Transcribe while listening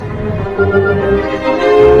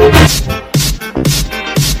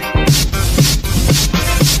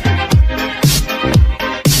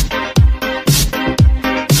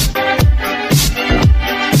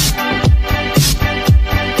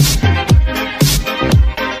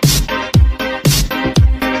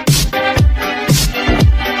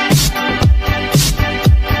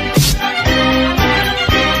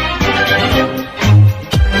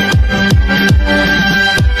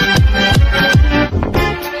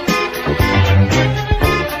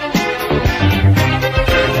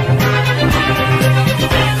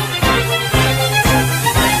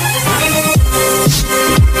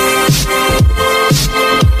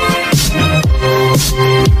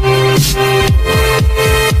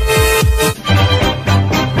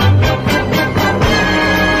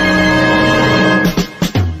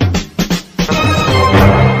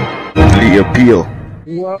Appeal.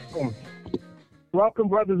 Welcome,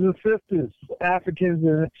 brothers and sisters, Africans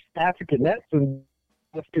and Africanettes and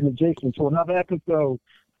African adjacent to another episode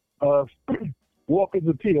of Walker's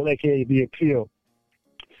Appeal, aka The Appeal,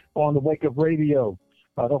 on the Wake Up Radio.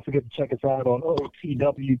 Don't forget to check us out on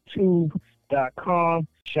OTWTube.com.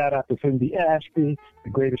 Shout out to Cindy Ashby, the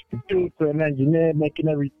greatest producer and engineer, making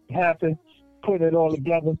everything happen, putting it all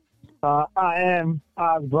together. I am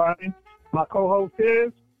Oz Bryan. My co-host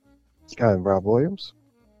is I'm Rob Williams.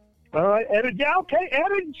 All right, energy.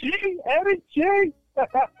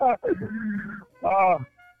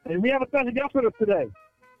 And we have a special guest with us today.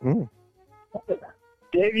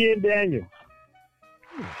 Davian Daniel.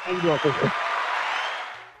 How you doing, sister?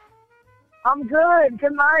 I'm good.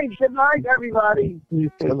 Good night, everybody.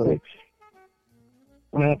 Hello.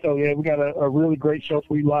 So, yeah, we got a really great show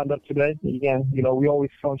for you lined up today. Again, we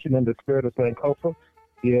always function in the spirit of Sankofa.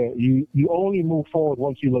 Yeah, you only move forward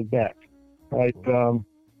once you look back, right?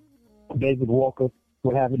 David Walker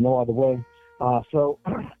would have it no other way. So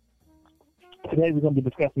today we're going to be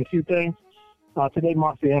discussing a few things. Today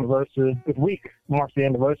marks the anniversary, this week marks the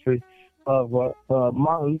anniversary of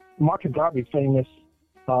Marcus Garvey's famous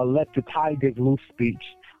Let the Tigers Loose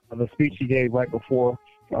speech, the speech he gave right before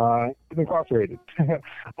he was incarcerated,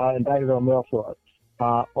 indicted on mail fraud.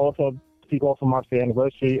 Also marks the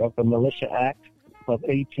anniversary of the Militia Act of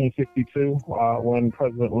 1852, when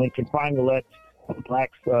President Lincoln finally let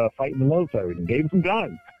blacks fight in the military and gave them some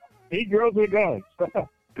guns. 8 girls with guns.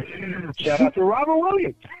 Shout out to Robert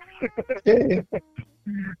Williams.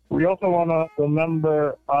 We also want to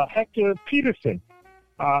remember Hector Peterson.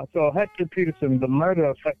 So Hector Peterson, the murder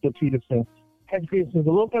of Hector Peterson. Hector Peterson is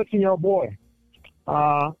a little 13-year-old boy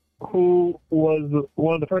who was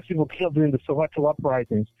one of the first people killed during the Soweto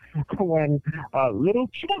uprisings, when little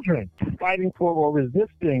children fighting for or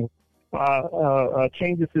resisting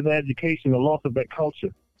changes to their education, the loss of their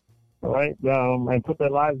culture, all right, and put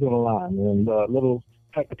their lives on the line. And little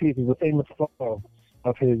Hector Peterson is a famous photo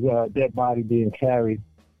of his dead body being carried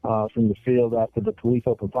from the field after the police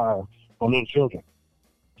opened fire on little children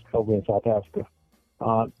over in South Africa.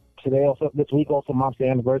 This week also marks the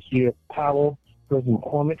anniversary of Powell versus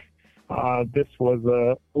McCormick. This was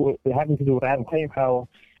having to do with Adam Clayton Powell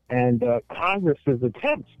and Congress's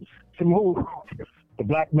attempt to move the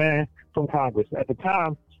black man from Congress. At the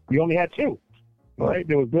time, we only had two. Right?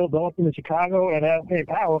 There was Bill Dalton in Chicago and Adam Clayton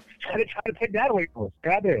Powell. They tried to take that away from us.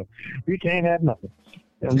 Goddamn, we can't have nothing.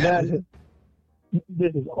 And then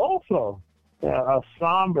this is also a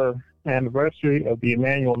somber anniversary of the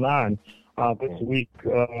Emanuel 9. This week,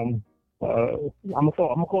 I'm gonna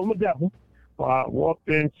call him a devil. Walked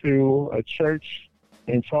into a church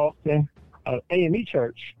in Charleston, AME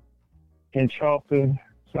church in Charleston,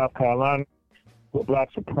 South Carolina, where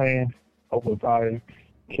blacks are praying, open fire,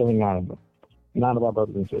 killing 9 of them. 9 of our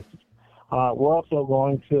brothers and sisters. We're also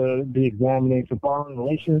going to be examining some foreign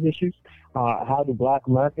relations issues. How do black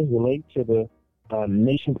Americans relate to the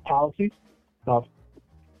nation's policies?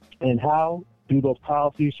 And how do those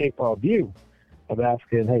policies shape our view of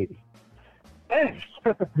Africa and Haiti?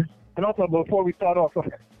 And also, before we start off,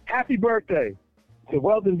 happy birthday to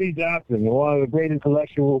Weldon B. Johnson, one of the great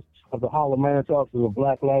intellectuals of the Harlem Renaissance of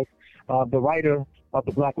Black life, the writer of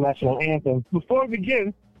the Black National Anthem. Before we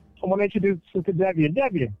begin, I want to introduce you to Devian.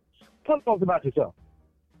 Devian, tell us about yourself.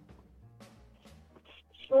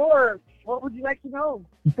 Sure. What would you like to know?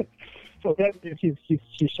 So Devian,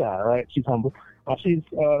 she's shy, right? She's humble. She's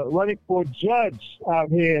running for judge out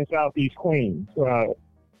here in Southeast Queens.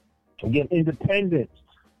 Again, independent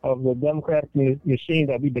of the Democratic machine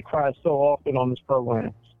that we decry so often on this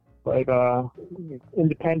program. But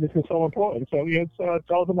independence is so important. So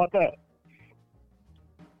tell us about that.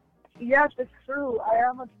 Yes, it's true. I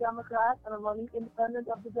am a Democrat, and I'm running independent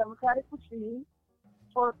of the Democratic machine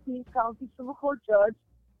for Queens County Civil Court Judge.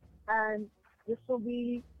 and this will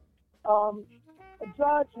be a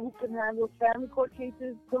judge who can handle family court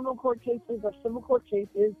cases, criminal court cases, or civil court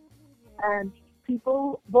cases, and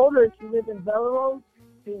voters who live in Bellerose,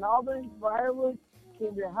 St. Albans, Briarwood,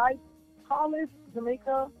 Cambria Heights, Hollis,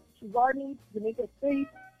 Jamaica, Kew Gardens, Jamaica State,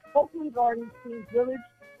 Oakland Gardens, Queens Village,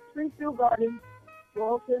 Springfield Gardens,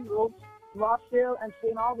 Royalton, Roach, Rochdale, and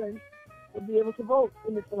St. Albans will be able to vote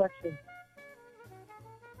in this election.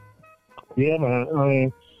 Yeah, man. I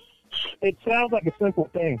mean, it sounds like a simple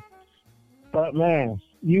thing, but man,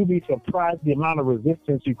 you'd be surprised the amount of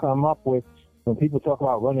resistance you come up with when people talk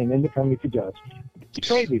about running independently for judge. It's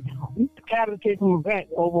crazy. We came from an event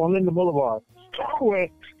over on Linden Boulevard where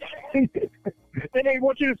they didn't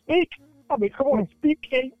want you to speak. I mean, come on, speak.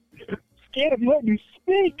 Ain't scared of you letting you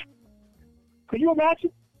speak. Could you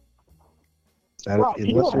imagine? Unless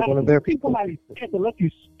you're one of their people. Somebody scared to let you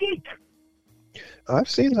speak. I've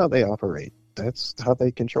seen how they operate. That's how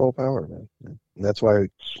they control power, man. And that's why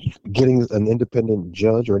getting an independent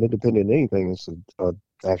judge or an independent anything is an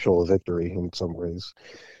actual victory in some ways.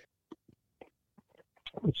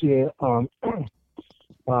 Yeah. Well,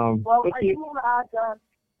 but I do want to add that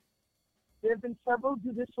there have been several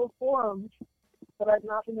judicial forums, but I've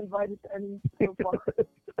not been invited to any so far.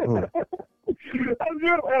 That's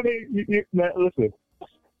beautiful. I mean, listen.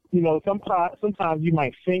 You know, sometimes you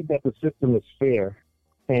might think that the system is fair,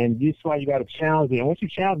 and this is why you got to challenge it. And once you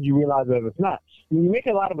challenge it, you realize that it's not. You make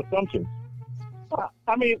a lot of assumptions.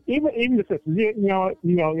 I mean, even the system. You know,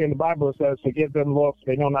 in the Bible it says, "Forgive them, Lord, for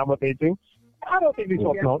they know not what they do." I don't think these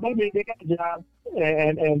folks know. They got a job,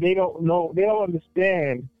 and they don't know. They don't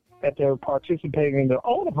understand that they're participating in their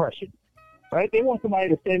own oppression. Right? They want somebody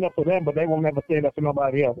to stand up for them, but they won't never stand up for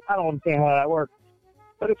nobody else. I don't understand how that works,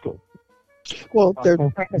 but it's cool. Well, they're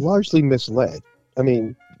largely misled. I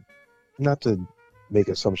mean, not to make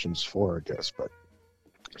assumptions for her, I guess, but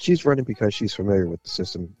she's running because she's familiar with the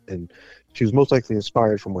system, and she was most likely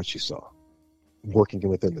inspired from what she saw working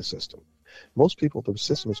within the system. Most people, the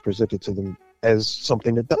system is presented to them as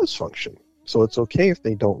something that does function. So it's okay if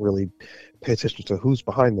they don't really pay attention to who's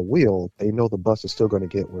behind the wheel. They know the bus is still going to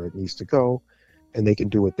get where it needs to go, and they can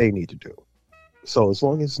do what they need to do. So as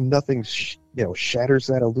long as nothing shatters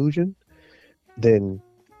that illusion, then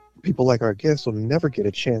people like our guests will never get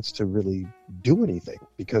a chance to really do anything,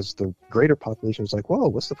 because the greater population is like, whoa,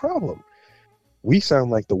 what's the problem? We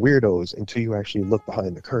sound like the weirdos until you actually look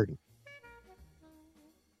behind the curtain.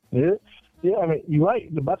 Yeah, I mean, you're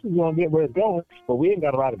right. The bus is going to get where it's going, but we ain't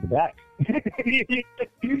got to ride at the back. We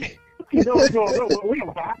don't have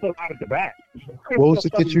to ride at the back. What was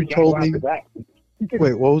it that you told me?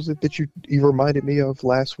 Wait, what was it that you reminded me of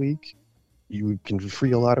last week? You can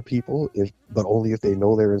free a lot of people, but only if they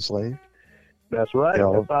know they're enslaved. That's right. You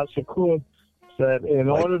know? Shakur said, in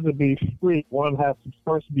order to be free, one has to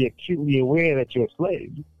first be acutely aware that you're a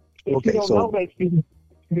slave. If you don't know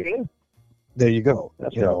that, there you go.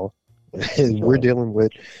 That's you know, and we're dealing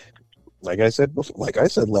with, like I said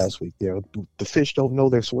last week. You know, the fish don't know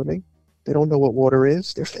they're swimming. They don't know what water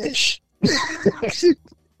is. They're fish.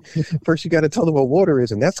 First, you got to tell them what water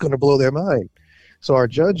is, and that's going to blow their mind. So our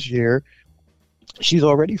judge here, she's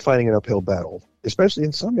already fighting an uphill battle, especially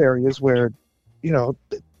in some areas where, you know,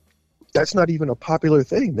 that's not even a popular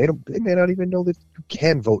thing. They may not even know that you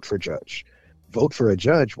can vote for judge. Vote for a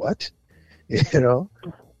judge? What? You know?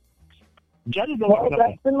 Judges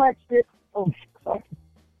that's been my experience. Oh,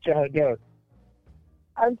 sorry. Go.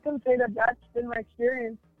 I was going to say that's been my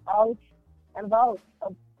experience out and about.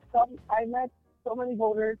 I met so many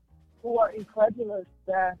voters who are incredulous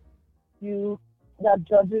that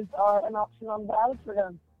judges are an option on the ballot for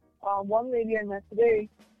them. One lady I met today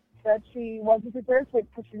said she wasn't prepared for it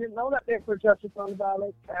because she didn't know that there were judges on the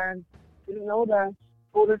ballot, and didn't know that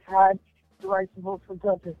voters had the right to vote for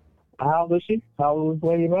judges. How old is she? How old is this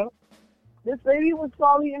lady about? This lady was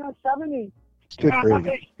probably in her 70s. Good for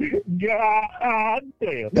you. God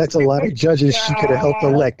damn. That's a lot of judges she could have helped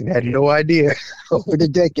elect and had no idea over the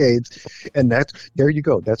decades. And there you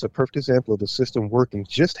go. That's a perfect example of the system working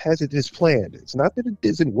just as it is planned. It's not that it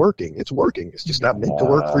isn't working. It's working. It's just not meant to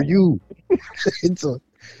work for you. So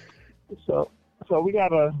we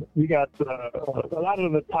got a lot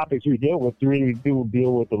of the topics we deal with really do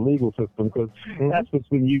deal with the legal system, because that's what's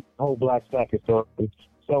been used the whole Black Stack historically.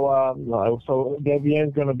 So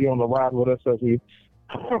Devian's going to be on the ride with us as we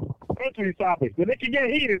go through these topics. But it can get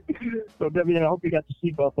heated. So Devian, I hope you got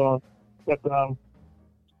your seatbelt on. But I'm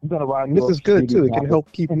going to ride. And this is good too. It can help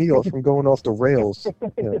keep me from going off the rails.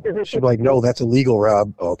 She'll be like, "No, that's illegal,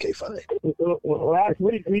 Rob." Okay, fine. Last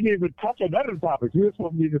week we didn't even touch on other topics. We were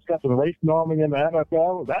supposed to be discussing race norming in the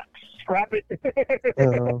NFL. Scrap it.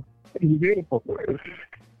 It's beautiful.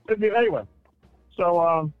 Anyway,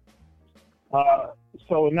 so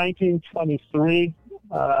so in 1923,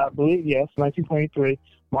 I believe, yes, 1923,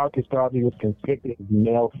 Marcus Garvey was convicted of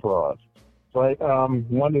mail fraud. Right.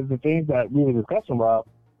 One of the things that we were discussing about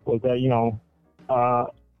was that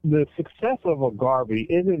the success of a Garvey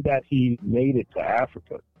isn't that he made it to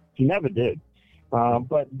Africa. He never did.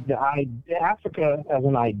 But Africa as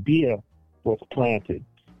an idea was planted.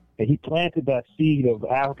 And he planted that seed of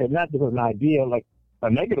Africa, not just an idea, like a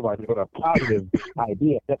negative idea, but a positive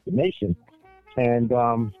idea, destination. And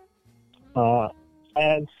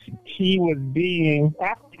as he was being,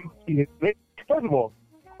 first of all,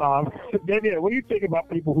 David, what do you think about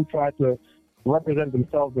people who try to represent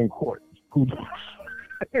themselves in court?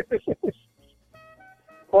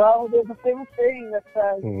 Well, there's a famous saying that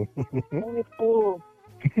says, only fool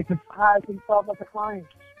has himself as a client.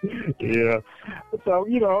 Yeah. So, but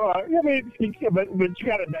you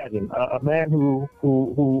got to imagine a man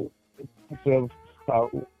who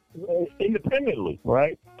independently,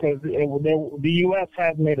 right? Because the U.S.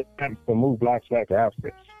 has made attempts to move blacks back to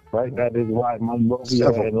Africa, right? That is why Monrovia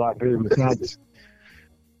and Liberia was founded.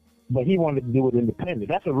 But he wanted to do it independent.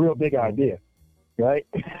 That's a real big idea, right?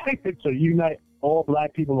 To unite all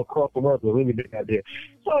black people across the world is a really big idea.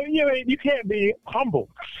 So, you can't be humble.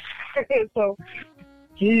 So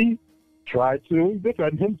he tried to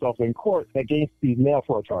defend himself in court against these mail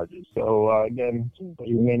fraud charges. So, again,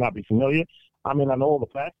 you may not be familiar. I know all the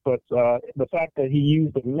facts, but the fact that he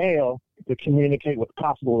used the mail to communicate with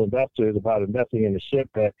possible investors about investing in a ship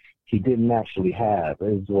that he didn't actually have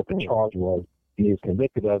is what the charge was he was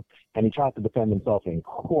convicted of, and he tried to defend himself in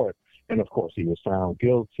court. And, of course, he was found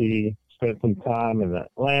guilty, spent some time in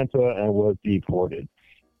Atlanta, and was deported.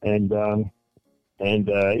 And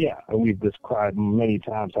we've described many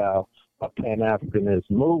times how a Pan-Africanist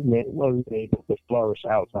movement was able to flourish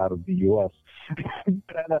outside of the U.S.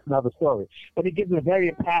 That's another story. But he gives a very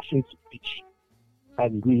impassioned speech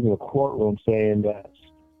as he's leaving the courtroom saying that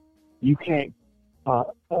you can't,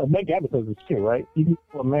 Meg Abbott says it's true, right? You can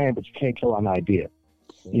kill a man, but you can't kill an idea.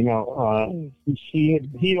 He'd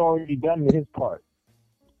already done his part,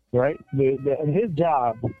 right? His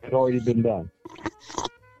job had already been done.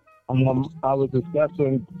 I was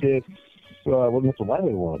discussing this with Mr.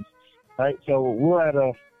 Wiley once, right? So we're at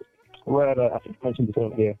a I think I mentioned this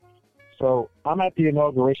earlier. So I'm at the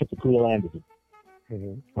inauguration for Cleo Anderson,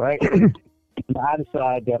 right? And I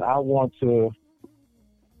decide that I want to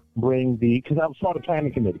bring because I was part of the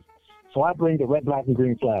planning committee. So I bring the red, black, and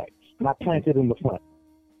green flag, and I plant it in the front.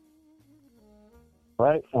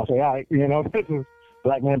 Right? I say, all right, this is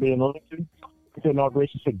black man being elected. It's an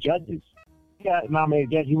inauguration for judges. Yeah,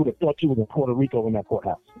 nominated judge, you would have thought you was in Puerto Rico in that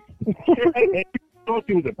courthouse. You thought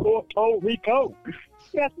you was in Puerto Rico.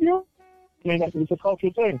 Yes, it's a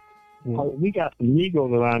cultural thing. We got some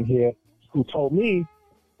Negroes around here who told me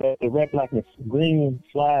that the red, black, and green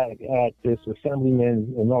flag at this assemblyman's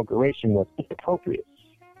inauguration was inappropriate.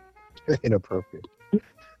 Inappropriate.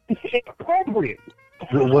 Inappropriate.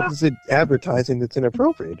 Well, what is it advertising that's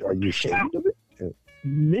inappropriate? Are you ashamed of it?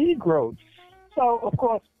 Negroes. So, of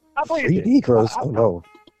course, I bring it. Negroes? Oh, no.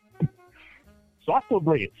 So I still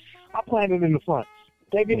bring it. I plant it in the front.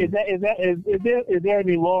 David, is there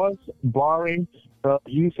any laws barring the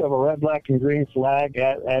use of a red, black, and green flag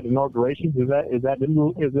at inaugurations? Is that in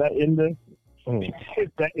the is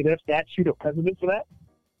there statute or precedent for that?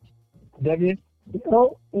 Devian?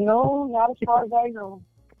 No, not as far as I know.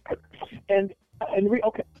 And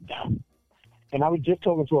I was just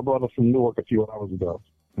talking to a brother from Newark a few hours ago,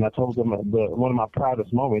 and I told him one of my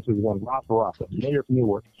proudest moments was when Ross Baraka, mayor of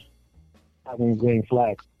Newark, having a green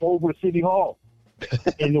flag over City Hall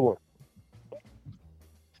in Newark.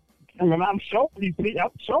 And I'm showing these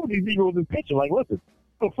Negroes this picture, like, listen,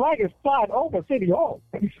 the flag is flying over City Hall,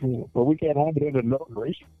 but we can't have it in the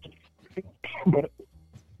inauguration. But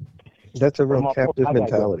that's a real captive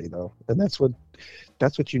mentality, though, and that's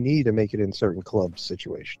what you need to make it in certain club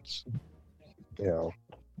situations.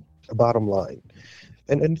 Bottom line,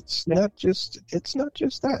 and it's not just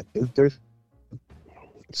that. There's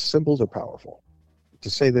symbols are powerful. To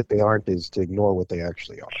say that they aren't is to ignore what they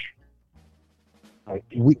actually are.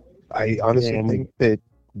 I honestly think that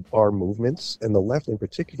our movements, and the left in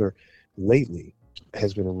particular, lately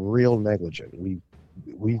has been real negligent.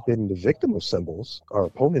 We've been the victim of symbols. Our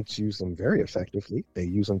opponents use them very effectively. They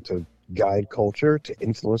use them to guide culture, to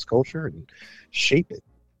influence culture, and shape it.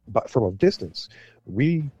 But from a distance,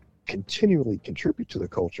 we continually contribute to the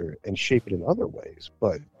culture and shape it in other ways.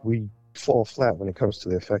 But we fall flat when it comes to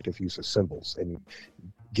the effective use of symbols and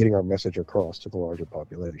getting our message across to the larger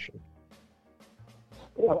population.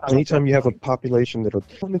 Anytime you have a population that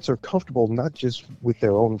opponents are comfortable not just with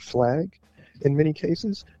their own flag in many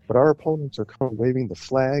cases, but our opponents are waving the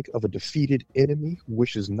flag of a defeated enemy who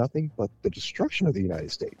wishes nothing but the destruction of the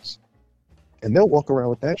United States. And they'll walk around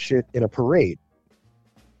with that shit in a parade.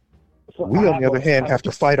 So We, on the other hand, have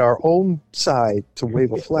to fight our own side to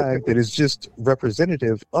wave a flag that is just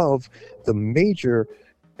representative of the major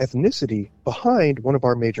ethnicity behind one of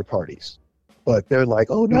our major parties. But they're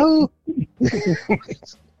like, oh no!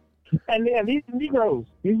 And these are Negroes.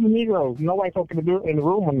 Nobody's talking to do it in the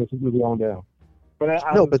room when this is going down.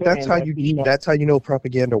 But that's how you know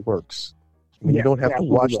propaganda works. When you don't have to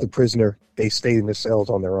watch the prisoner, they stay in the cells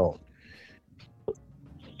on their own.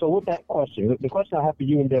 So with that question, the question I have for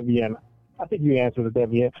you and Devienne, I think you answered it,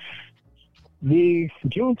 Devienne. The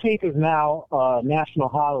Juneteenth is now a national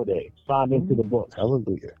holiday, signed into the book.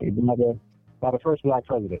 Hallelujah. By the first black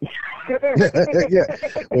president. Yeah.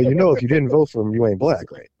 Well, if you didn't vote for him, you ain't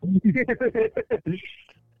black, right?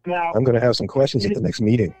 Now, I'm going to have some questions at the next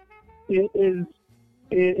meeting. Is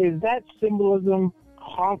that symbolism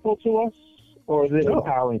harmful to us, or is it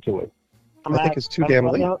empowering to us? I think it's too damn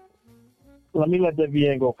late. Let me let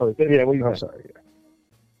Devienne go first. Devienne, what do you think? I'm sorry.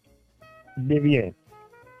 Devienne.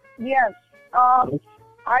 Yes.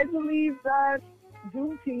 I believe that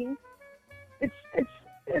Juneteenth,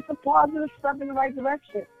 it's a positive step in the right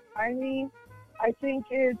direction. I mean, I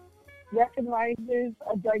think it recognizes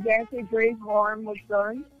a gigantic grave harm was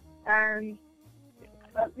done, and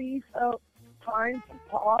at least a time to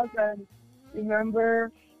pause and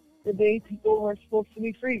remember the day people were supposed to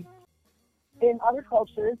be free. In other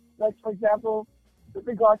cultures, like for example, with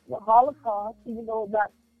regards to the Holocaust, even though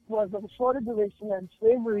that was of a shorter duration than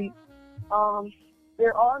slavery,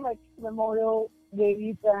 there are like memorial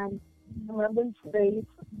days and remembrance days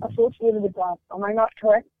associated with that. Am I not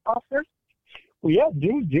correct, Oscar? Well, yeah,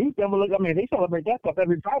 Jews they celebrate that stuff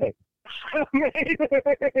every Friday.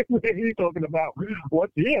 He's talking about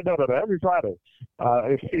what? Yeah, no, every Friday.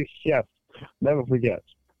 Yes, never forget.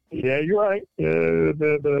 Yeah, you're right.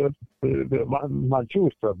 My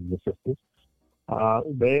Jewish brothers and sisters,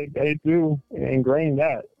 they do ingrain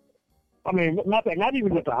that. I mean, not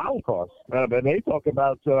even just the Holocaust, but they talk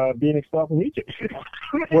about being expelled from Egypt.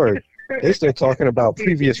 Word. They still talking about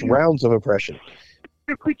previous rounds of oppression.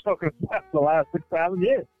 We're talking about the last 6,000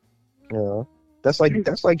 years. Yeah, that's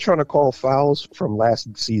like trying to call fouls from last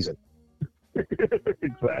season.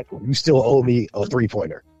 Exactly. You still owe me a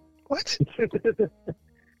 3-pointer. What?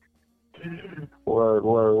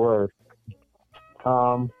 Word.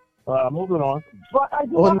 Moving on. But I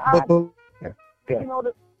do want to add,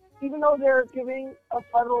 even though they're giving a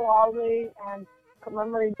federal holiday and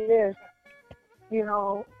commemorating this,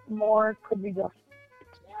 more could be done.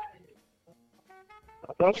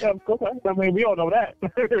 Okay. I mean, we all know that.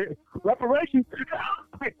 Reparations.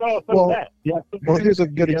 Well, here's a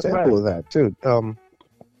good example of that, too.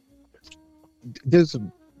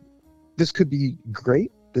 This could be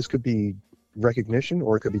great. This could be recognition,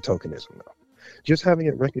 or it could be tokenism, though. Just having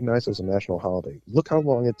it recognized as a national holiday. Look how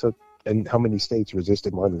long it took and how many states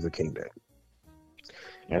resisted Martin Luther King Day.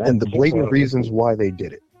 And the blatant reasons why they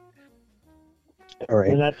did it. All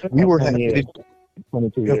right. We were happy.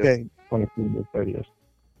 22 years. Okay. 22 years, 30 years.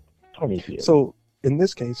 20 years. So, in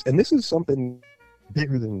this case, and this is something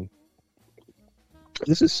bigger than...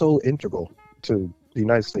 This is so integral to the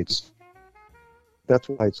United States. That's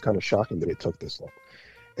why it's kind of shocking that it took this long.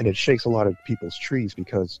 And it shakes a lot of people's trees,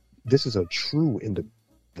 because this is a true independence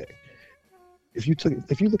day. If you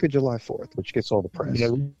look at July 4th, which gets all the press,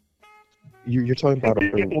 you're talking about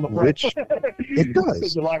a rich... It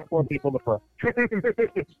does. July 4th people the press.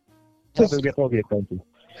 Doesn't get all the attention.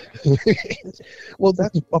 Well,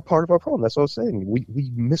 that's a part of our problem. That's what I was saying.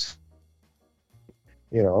 We miss...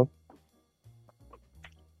 The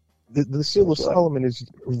Seal of Solomon is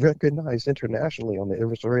recognized internationally on the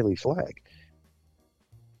Israeli flag.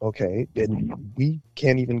 Okay, and we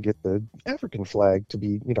can't even get the African flag to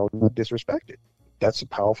be, not disrespected. That's a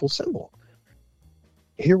powerful symbol.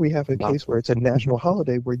 Here we have a case where it's a national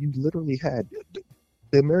holiday where you literally had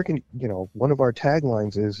the American, one of our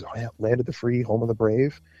taglines is land of the free, home of the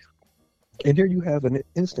brave. And here you have an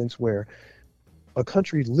instance where a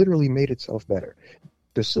country literally made itself better.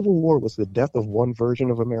 The Civil War was the death of one version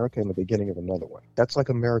of America and the beginning of another one. That's like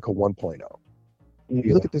America 1.0.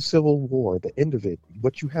 You look at the Civil War, the end of it,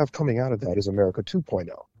 what you have coming out of that is America 2.0.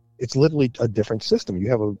 It's literally a different system. You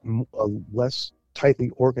have a less tightly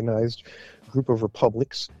organized group of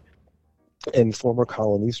republics and former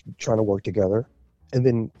colonies trying to work together. And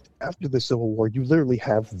then after the Civil War, you literally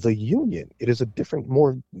have the Union. It is a different,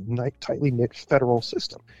 more tightly knit federal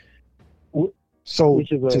system. So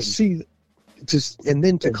to see And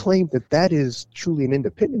then to claim that is truly an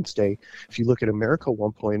Independence Day. If you look at America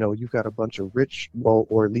 1.0, you've got a bunch of rich, well,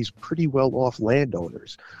 or at least pretty well-off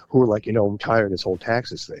landowners who are like, I'm tired of this whole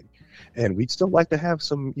taxes thing, and we'd still like to have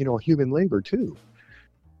some, human labor too.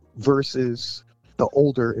 Versus the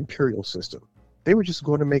older imperial system, they were just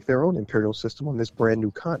going to make their own imperial system on this brand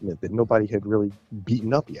new continent that nobody had really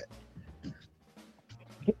beaten up yet.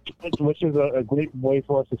 Which is a great way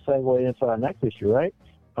for us to segue into our next issue, right?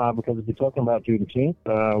 Because if you're talking about Juneteenth,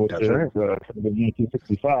 which That's is right.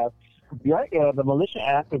 1965, right? The Militia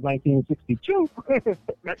Act of 1962,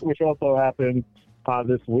 which also happened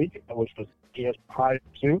this week, which was years prior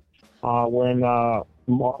to when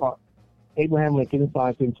Abraham Lincoln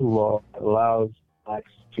signed into law that allows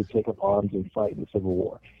blacks to take up arms and fight in the Civil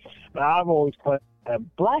War. Now, I've always claimed that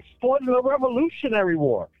blacks fought in the Revolutionary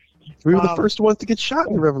War. We were the first ones to get shot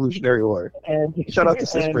in the Revolutionary War. And shout out to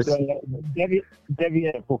Sisters. Debbie,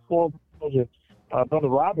 for full disclosure, Brother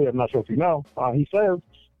Robbie, I'm not sure if you know, he served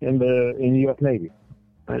in the U.S. Navy.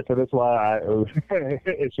 And so that's why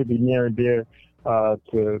it should be near and dear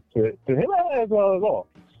to him as well as all.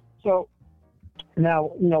 So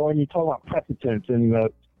now, when you talk about precedents in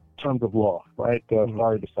terms of law, right, stare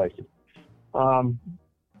decisis,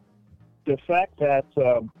 the fact that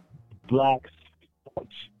blacks fought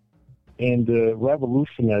in the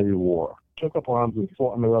Revolutionary War, took up arms and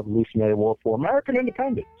fought in the Revolutionary War for American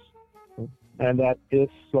independence, and that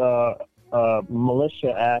this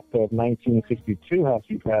Militia Act of 1962 has to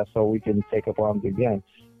be passed so we can take up arms again.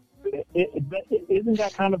 Isn't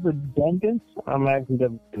that kind of redundant? I'm asking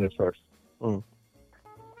them this first.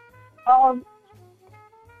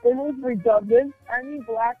 It is redundant. I mean,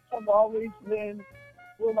 blacks have always been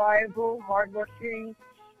reliable, hardworking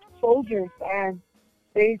soldiers, and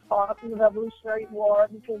they fought in the Revolutionary War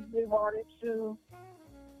because they wanted to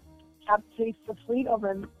have a taste of freedom.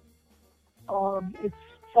 And it's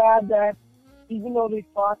sad that even though they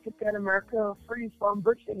fought to get America free from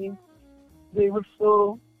Britain, they were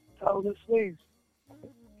still held as slaves.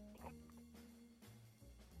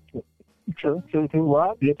 True.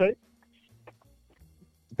 Rob, do you think?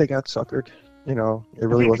 They got suckered. It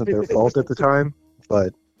really wasn't their fault at the time,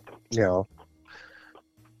 but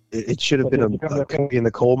it should have been a cookie in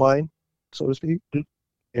the coal mine, so to speak.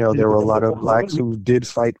 There were a lot of blacks who did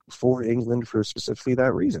fight for England for specifically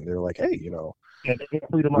that reason. They're like, hey,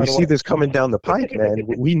 we see this coming down the pike, man.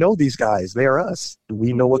 We know these guys. They are us.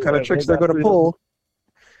 We know what kind of tricks they're going to pull.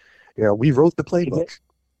 We wrote the playbook.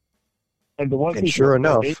 And sure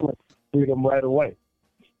enough, they freedom right away.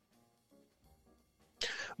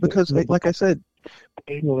 Because, like I said,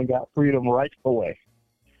 England got freedom right away.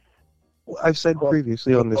 I've said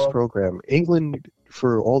previously on this program, England,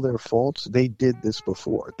 for all their faults, they did this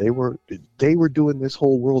before. They were doing this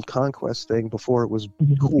whole world conquest thing before it was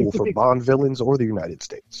cool for Bond villains or the United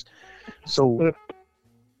States. So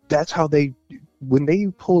that's how when they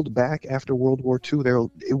pulled back after World War II,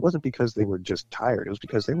 it wasn't because they were just tired. It was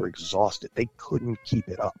because they were exhausted. They couldn't keep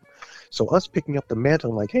it up. So us picking up the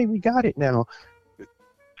mantle like, hey, we got it now,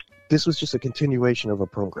 this was just a continuation of a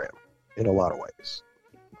program in a lot of ways.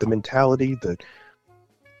 The mentality, and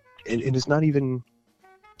it's not even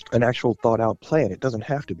an actual thought-out plan. It doesn't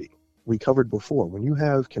have to be. We covered before, when you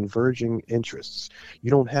have converging interests, you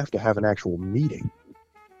don't have to have an actual meeting.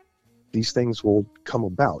 These things will come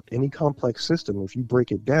about. Any complex system, if you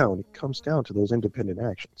break it down, it comes down to those independent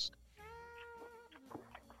actions.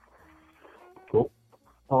 Cool.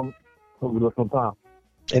 We look on time.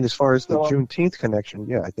 And as far as the Juneteenth connection,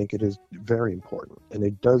 I think it is very important. And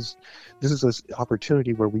this is an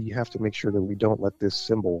opportunity where we have to make sure that we don't let this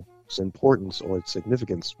symbol's importance or its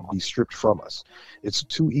significance be stripped from us. It's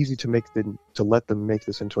too easy to let them make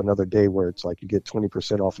this into another day where it's like you get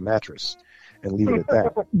 20% off a mattress and leave it at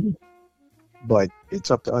that. But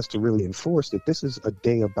it's up to us to really enforce that this is a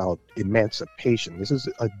day about emancipation. This is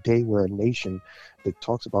a day where a nation that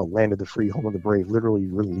talks about land of the free, home of the brave, literally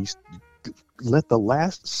let the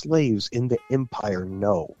last slaves in the empire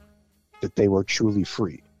know that they were truly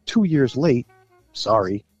free. 2 years late,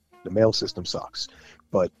 sorry, the mail system sucks.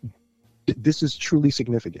 But this is truly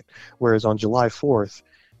significant. Whereas on July 4th,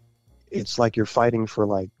 it's like you're fighting for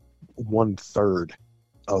like 1/3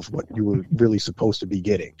 of what you were really supposed to be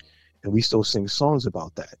getting. And we still sing songs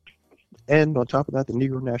about that. And on top of that, the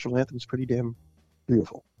Negro National Anthem is pretty damn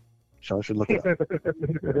beautiful. Sean should look it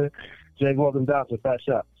up. James Weldon Dodson, fat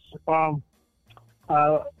shot.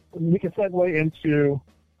 We can segue into,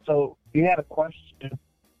 so you had a question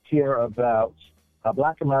here about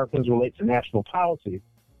Black Americans relate to national policy,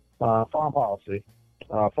 foreign policy,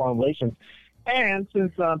 foreign relations. And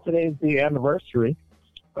since today is the anniversary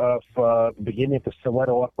of the beginning of the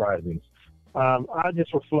Soweto uprisings, I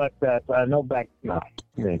just reflect that I know back. I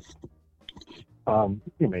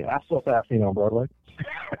saw Safina on Broadway,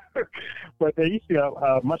 but there used to be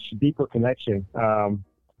a much deeper connection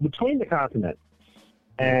between the continent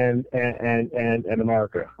and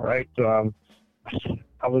America, right?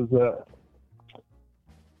 I was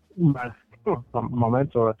my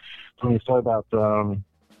mentor told me a story about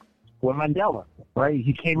when Mandela, right?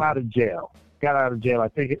 He came out of jail, got out of jail. I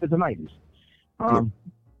think it was the 90s,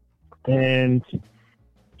 and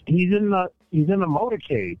he's in the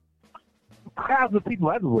motorcade. Crowds of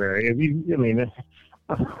people everywhere.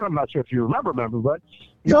 I'm not sure if you remember, but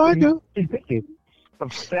no, I do.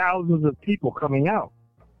 Of thousands of people coming out.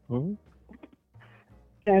 Mm-hmm.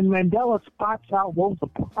 And Mandela spots out Rosa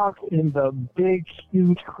Parks in the big,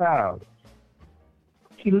 huge crowd.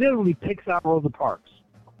 He literally picks out Rosa Parks.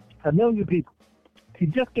 1 million people. He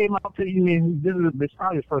just came out to, this is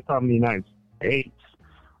probably his first time in the United States,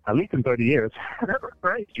 at least in 30 years.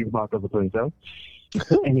 Right? She was about over 27.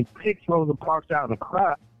 And he picks Rosa Parks out in the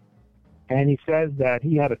crowd. And he says that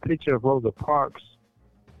he had a picture of Rosa Parks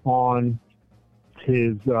on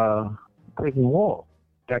his prison wall.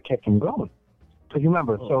 That kept him going. So you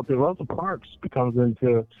remember, so the Rosa Parks becomes works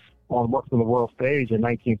on the world stage in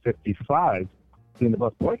 1955 during the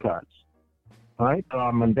bus boycotts. Right?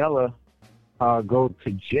 Mandela goes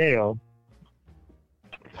to jail.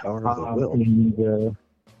 Power of the will.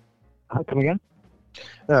 Come again?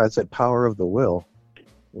 No, it's that power of the will.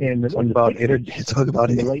 Talk about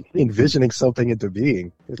envisioning something into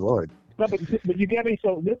being. Good Lord. No, but you get me.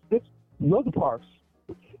 So this Rosa Parks,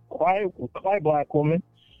 quiet black woman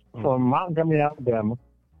from Montgomery, Alabama,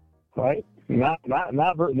 right? Not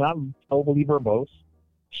overly verbose.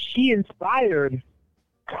 She inspired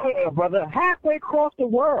a brother halfway across the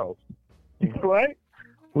world, right?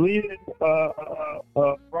 Leading a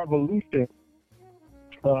revolution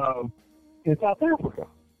in South Africa.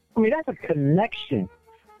 I mean, that's a connection.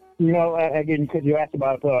 Again, because you asked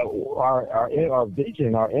about our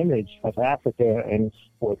vision, our image of Africa, and of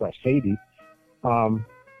course, our shady.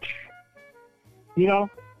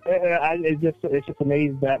 It's just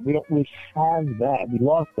amazing that we have that. We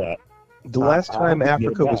lost that. The last time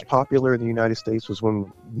Africa was popular in the United States was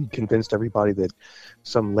when we convinced everybody that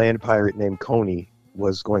some land pirate named Coney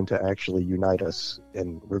was going to actually unite us,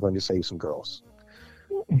 and we're going to save some girls.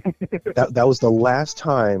 That was the last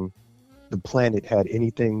time the planet had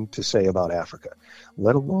anything to say about Africa,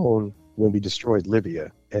 let alone when we destroyed Libya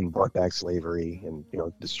and brought back slavery and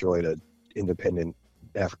destroyed an independent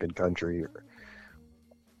African country, or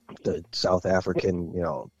the South African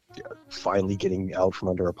finally getting out from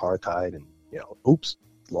under apartheid and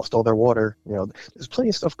lost all their water. There's plenty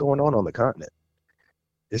of stuff going on the continent.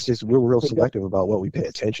 It's just we're real selective about what we pay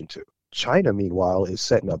attention to. China, meanwhile, is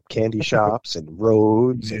setting up candy shops and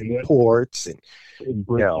roads and ports and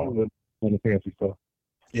and the fancy stuff.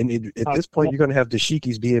 And at this point, you're going to have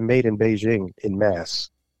dashikis being made in Beijing in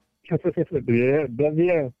mass. Yeah.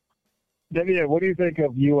 Debbie, what do you think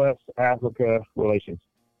of U.S.-Africa relations?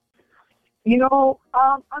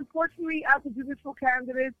 Unfortunately, as a judicial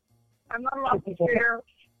candidate, I'm not allowed to share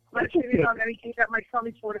my opinion on anything that might come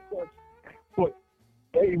before the court. But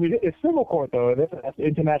it's civil court, though. That's an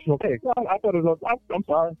international case. I thought it was. I'm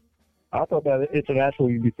sorry. I thought that international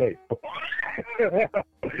you'd be safe.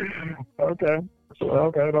 Okay,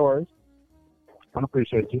 no worries. I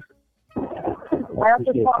appreciate you. I have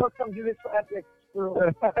to follow some judicial ethics.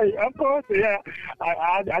 Of course, yeah.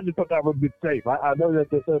 I just thought that would be safe. I know that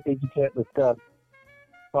there's certain things you can't discuss.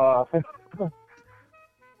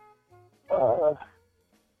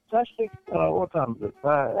 Actually, what time is it?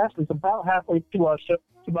 Actually, it's about halfway through our show.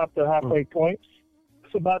 It's about the halfway point.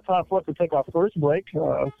 It's about time for us to take our first break.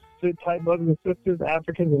 Sit tight, brothers and sisters,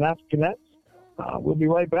 Africans and Africanettes. We'll be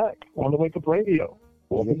right back on the Wake Up Radio.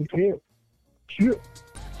 Welcome to you. Cheers.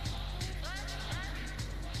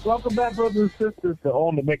 Welcome back, brothers and sisters, to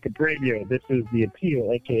On the Wake Up Radio. This is The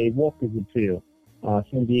Appeal, a.k.a. Walker's Appeal.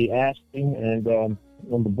 Cindy Ashton and on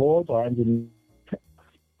the boards, our engineer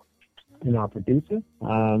and our producer.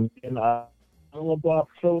 And all of our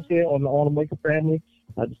shows here on the Wake Up family.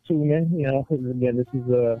 Just tune in. Again, this is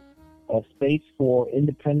a space for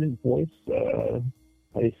independent voice.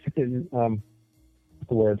 What's the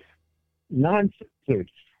word? Non-censored.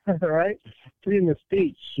 All right? Freedom of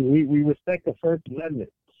speech. We respect the First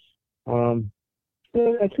Amendment. A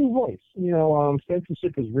true voice.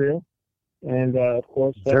 Censorship is real. And, of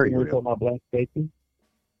course, very real. Talking about black safety.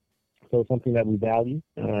 So it's something that we value,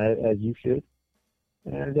 as you should.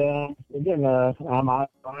 And, again, I'm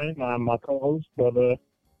Ryan. I'm my co-host, brother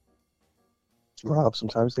Rob.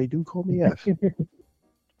 Sometimes they do call me F.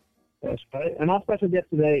 That's right. And our special guest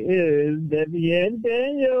today is Debbie Ann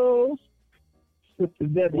Daniels. Sister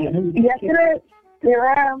Debbie. Yes, it is. Here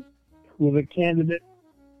I am. Who's a candidate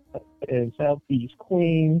in Southeast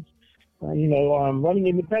Queens. Running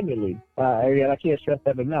independently. I can't stress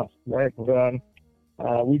that enough, right?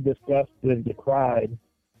 We discussed and decried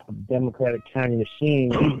the Democratic county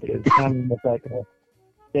machine. It's kind of like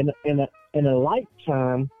in a light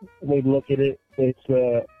term, we look at it, it's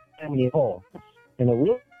Tammany Hall. In a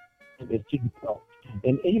real, it's Chicken Hall.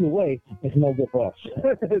 And either way, it's no good for us.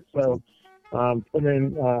 So,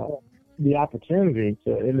 putting the opportunity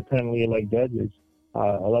to independently elect judges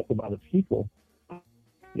elected by the people,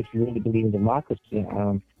 if you really believe in democracy,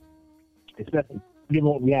 especially given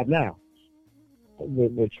what we have now,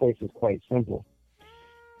 the choice is quite simple.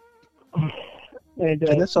 And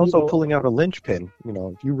that's also pulling out a linchpin.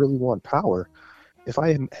 If you really want power, if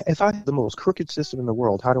I have the most crooked system in the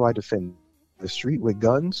world, how do I defend the street with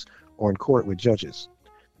guns or in court with judges?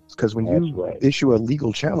 Because when you issue a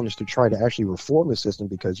legal challenge to try to actually reform the system,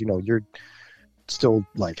 because you're still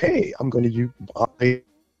like, hey, I'm going to use the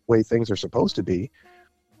way things are supposed to be.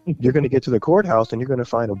 You're going to get to the courthouse and you're going to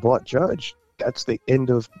find a bought judge. That's the end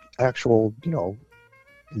of actual,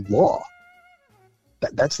 law.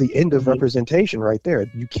 That's the end of representation right there.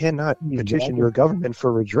 You cannot petition your government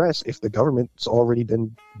for redress if the government's already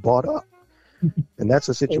been bought up. And that's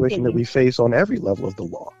a situation that we face on every level of the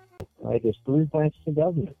law. Right, there's 3 branches of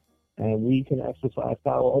government, and we can exercise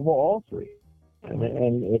power over all 3.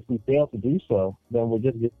 And if we fail to do so, then we're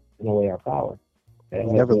just giving away our power.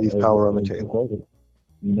 And never leave power on the table.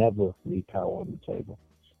 Never leave power on the table.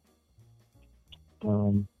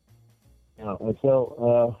 And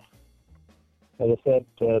so, as I said,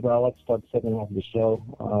 I'd like to start the second half of the show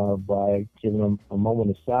by giving them a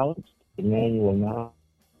moment of silence. Emmanuel now.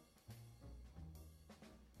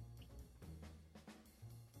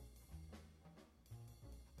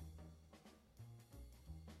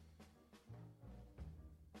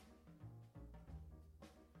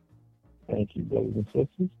 Thank you, brothers and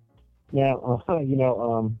sisters. Now,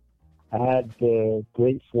 I had the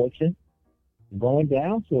great fortune going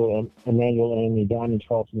down to Emmanuel AME down in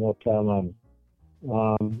Charleston, North Carolina,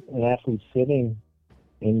 and actually sitting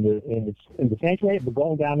in the sanctuary, but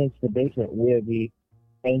going down into the basement where the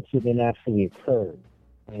incident actually occurred.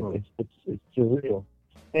 And it's surreal,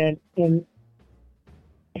 and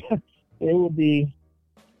it would be.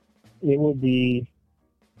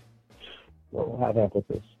 Well, how do I put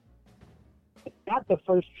this? It's not the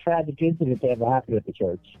first tragic incident that ever happened at the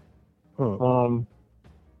church. Our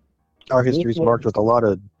history is marked with a lot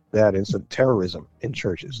of bad terrorism in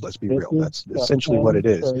churches. Let's be real. That's essentially what it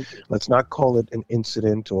is. Let's not call it an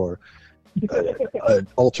incident or an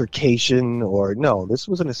altercation no. This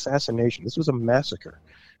was an assassination. This was a massacre.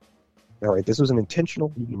 All right. This was an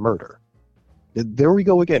intentional murder. There we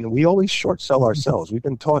go again. We always short sell ourselves. We've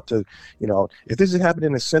been taught to, if this had happened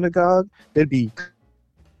in a synagogue, there'd be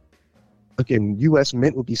U.S.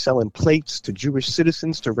 Mint would be selling plates to Jewish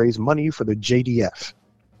citizens to raise money for the JDF.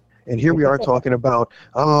 And here we are talking about,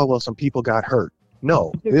 some people got hurt.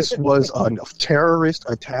 No, this was a terrorist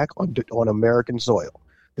attack on American soil.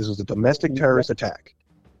 This was a domestic terrorist attack.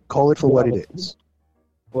 Call it for what it is.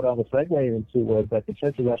 What I was segueing into was that the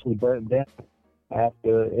church was actually burned down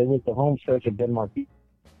after it was the home church of Denmark in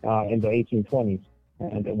the 1820s.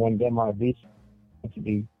 And when Denmark Beach to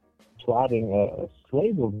be plotting a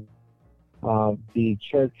slavery, the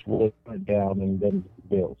church was burned down and then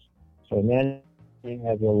built. So then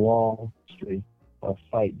has a long history of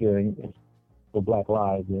fight during for Black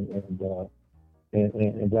lives and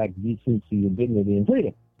Black decency and dignity and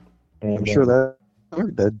freedom. And, I'm sure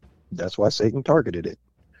that's why Satan targeted it.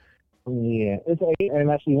 Yeah,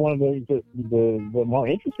 and actually one of the more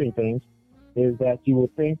interesting things is that you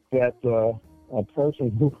would think that a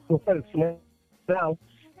person who had a slave south,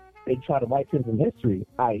 they try to write him from history,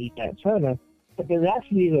 i.e. Nat Turner, but there's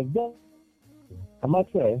actually I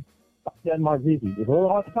must say, Denmark Vesey. It's a little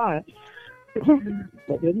hard to find,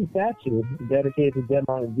 but there's a statue dedicated to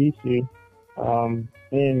Denmark Vesey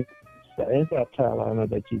in South Carolina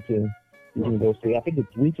that you can go see. I think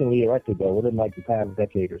it's recently erected though, within like the past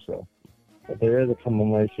decade or so. But there is a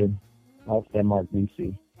commemoration of Denmark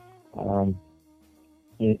Vesey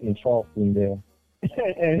in Charleston there,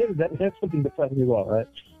 and that's something depressing as well, right?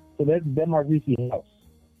 So there's the Denmark Vesey house.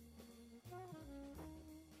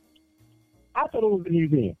 I thought it was a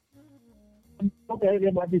museum. Okay,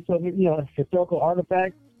 there might be some, historical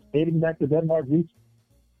artifacts dating back to Denmark Vesey.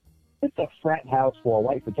 It's a frat house for a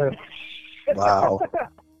white fraternity. Wow.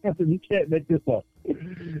 You can't make this up. It's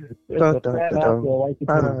a frat house for a white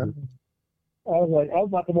fraternity. I was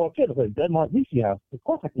about to walk in. I was like, Denmark Vesey House. Of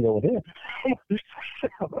course I can go over there.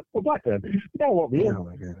 Well, back then, that won't be it. Oh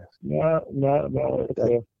my goodness. No.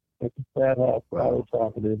 It's a sad house. Private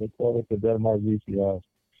property. They call it the Denmark Vesey House.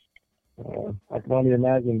 I can only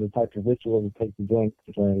imagine the type of ritual it takes to drink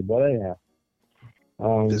for anybody. But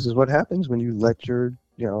anyhow. This is what happens when you let your,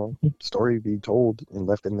 story be told and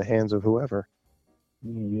left in the hands of whoever.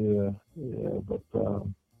 Yeah, but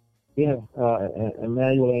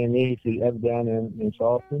Emmanuel A&E, the F down in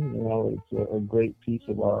Charleston, it's a great piece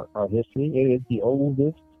of our history. It is the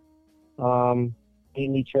oldest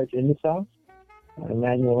A&E church in the South,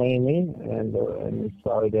 Emmanuel A&E, and it's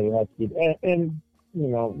sorry that it has to be. And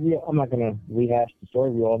I'm not going to rehash the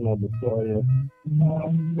story. We all know the story of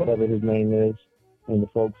whatever his name is and the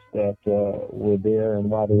folks that were there and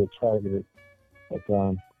why they were targeted. But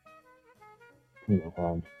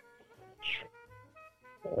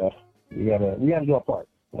we gotta do our part.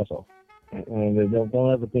 That's all. And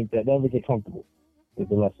don't ever think that. Don't ever get comfortable. Is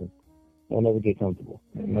the lesson. Don't ever get comfortable.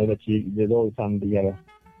 Know that there's always something you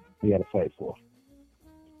gotta fight for.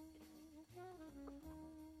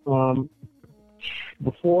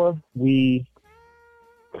 Before we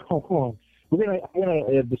we're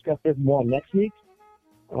gonna discuss this more next week.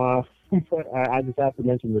 But I just have to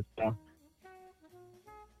mention this now.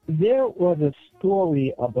 There was a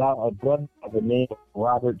story about a brother by the name of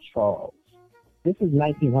Robert Charles. This is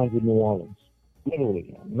 1900 New Orleans.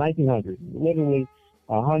 Literally, 1900. Literally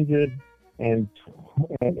 100 and,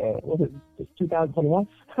 was it 2021?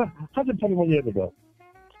 121 years ago.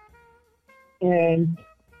 And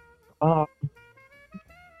I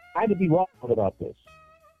had to be wrong about this.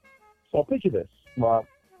 So picture this, Rob.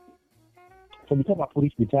 So we talk about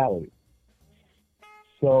police brutality.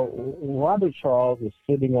 So Robert Charles is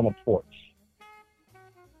sitting on a porch,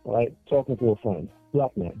 right, talking to a friend,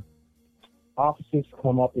 black man. Officers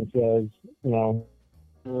come up and says,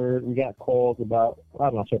 we got calls about,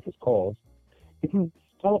 I'm not sure if it's calls.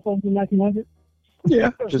 Telephones in 1900?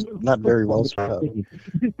 Yeah, just not very well set up.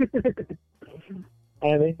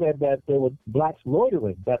 And they said that there were blacks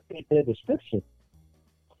loitering. That fit their description.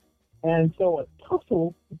 And so a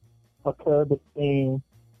tussle occurred between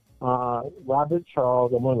Robert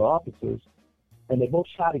Charles and one of the officers, and they both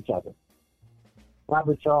shot each other.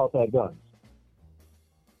 Robert Charles had guns.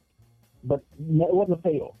 But it wasn't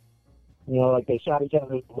fatal. Like they shot each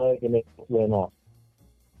other in the leg and they went off.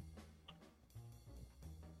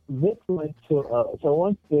 This went to, so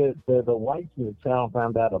once the whites in the town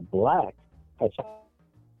found out a black had shot,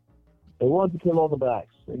 they wanted to kill all the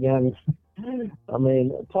blacks. Again, I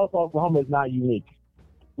mean, Tulsa, Oklahoma is not unique.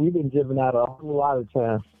 We've been driven out a whole lot of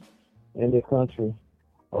times in this country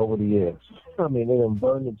over the years. I mean, they done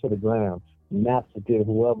burned it to the ground, massacred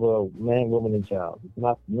whoever, man, woman, and child. It's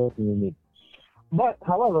nothing unique. But,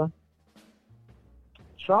 however,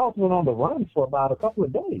 Charles went on the run for about a couple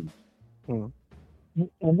of days. And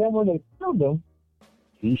then when they killed him,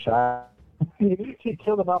 he shot. He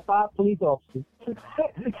killed about 5 police officers.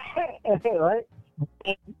 Right?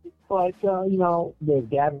 Like, there's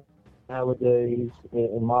gathering nowadays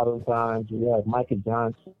in modern times. We have Micah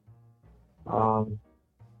Johnson.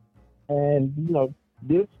 And,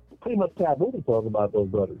 this pretty much taboo to talk about those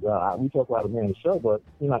brothers. We talk about them here in the show, but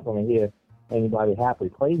you're not going to hear anybody happily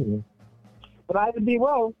praising them. But I had to be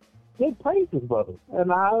they praised his brother.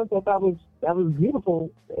 And I thought that was a beautiful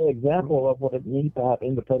example of what it means to have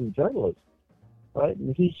independent journalists. Right?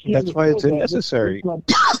 That's why it's necessary.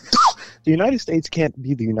 The United States can't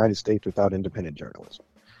be the United States without independent journalism.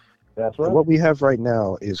 That's right. And what we have right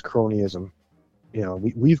now is cronyism.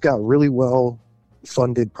 We've got really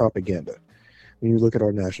well-funded propaganda when you look at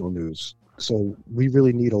our national news. So we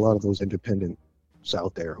really need a lot of those independents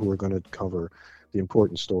out there who are going to cover the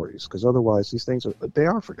important stories, because otherwise these things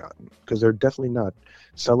are forgotten, because they're definitely not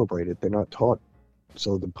celebrated. They're not taught,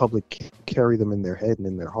 so the public can't carry them in their head and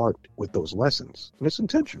in their heart with those lessons, and it's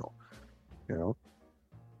intentional. And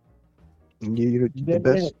the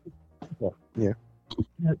best. Yeah.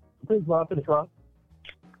 Please, Rob, finish, Rob.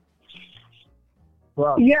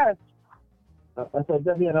 Rob. Yes. I said,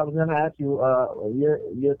 Debbie, I was going to ask you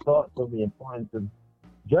your thoughts on the importance of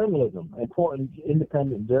journalism, important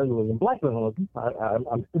independent journalism, black journalism, I'm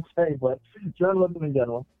going to say, but journalism in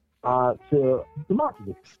general, to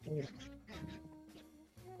democracy.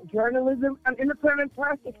 Journalism and independent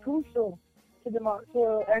press is crucial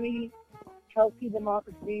to any healthy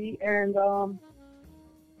democracy, and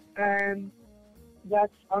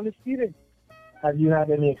that's undisputed. Have you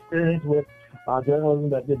had any experience with journalism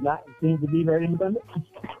that did not seem to be very independent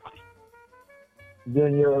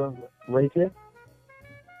during your race here?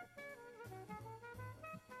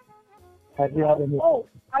 Have you had any?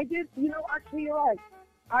 I did. Actually, you're right.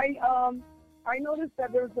 I noticed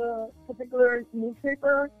that there's a particular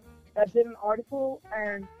newspaper that did an article,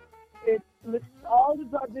 and it lists all the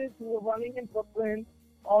judges who are running in Brooklyn,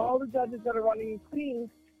 all the judges that are running in Queens.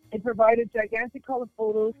 It provided gigantic color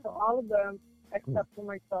photos for all of them, except for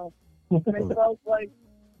myself. And it felt like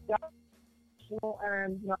that's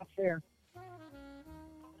and not fair.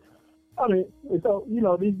 I mean, so,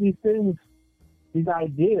 these things, these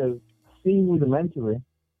ideas seem rudimentary.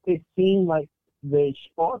 They seem like they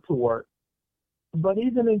ought to work. But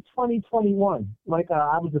even in 2021, like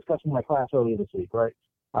I was discussing in my class earlier this week, right?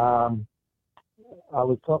 I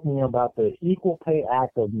was talking about the Equal Pay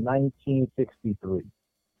Act of 1963,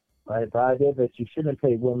 right? The idea that you shouldn't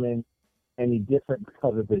pay women any different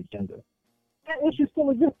because of their gender. That issue still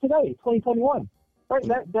exists today, 2021, right?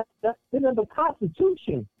 That's been in the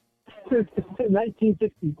Constitution since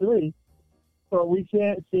 1963. So we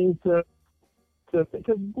can't seem to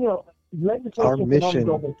because, our mission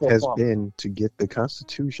has been to get the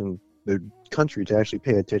Constitution, the country, to actually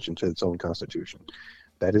pay attention to its own Constitution.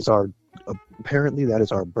 That is apparently that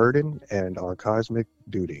is our burden and our cosmic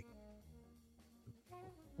duty.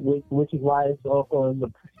 Which is why it's also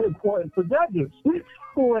important for judges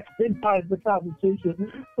who recognize the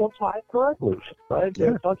Constitution to apply it correctly, right?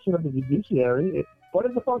 Yeah. The function of the judiciary. What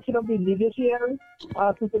is the function of the judiciary,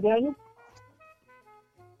 Sister Daniel?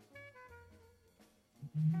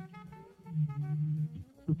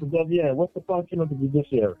 Yeah, what's the function of the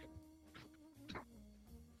judiciary?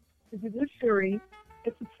 The judiciary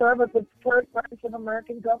is to serve as the third branch of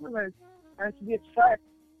American government and to be a check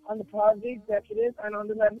on the power of the executive and on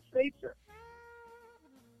the legislature.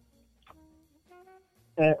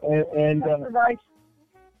 And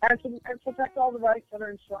protect all the rights that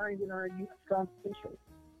are enshrined in our U.S. Constitution.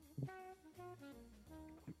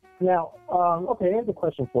 Now, okay, here's a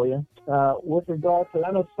question for you. With regard to,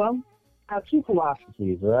 I know some have two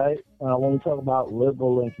philosophies, right? When we talk about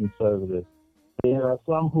liberal and conservative, there are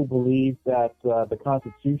some who believe that the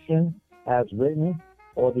Constitution, as written,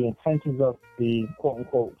 or the intentions of the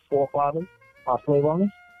quote-unquote forefathers are slave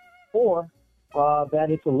owners, or that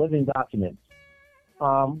it's a living document.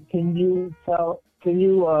 Can you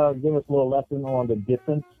give us a little lesson on the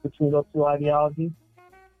difference between those two ideologies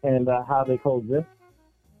and how they coexist?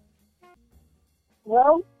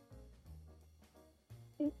 Well,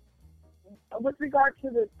 with regard to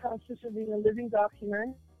the Constitution being a living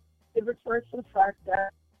document, it refers to the fact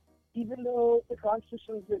that even though the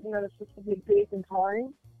Constitution was written at a specific date and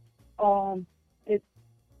time, it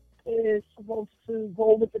is supposed to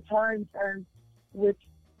go with the times and with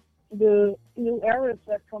the new eras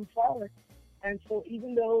that come forward. And so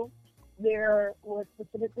even though there were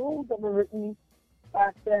specific rules that were written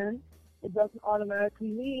back then, it doesn't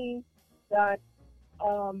automatically mean that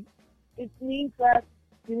it means that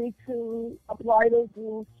you need to apply those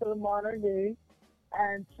rules to the modern day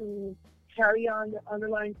and to carry on the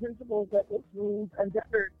underlying principles that those rules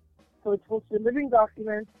endeavored. So it's supposed to be a living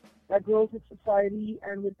document that grows with society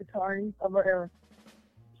and with the times of our era.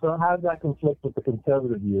 So how does that conflict with the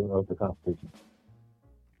conservative view of the Constitution?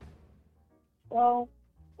 Well,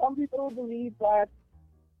 some people believe that,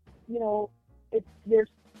 there's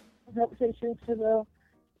interpretation to the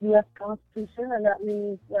U.S. Constitution, and that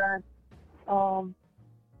means that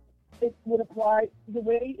it would apply the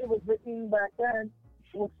way it was written back then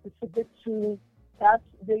was specific to that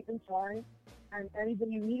date and time, and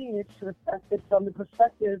anybody reading it should assess it from the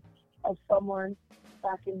perspective of someone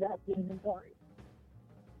back in that date and time.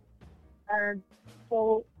 And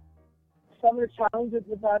so some of the challenges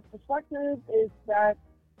with that perspective is that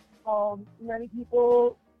many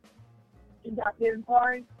people in that day and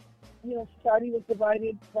time, society was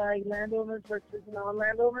divided by landowners versus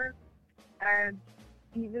non-landowners, and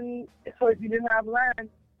even so, if you didn't have land,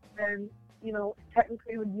 then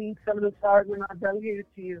technically it would mean some of those powers were not delegated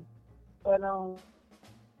to you. But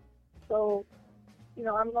so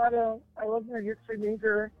I wasn't a history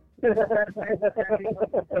major.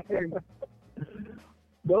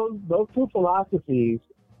 Those two philosophies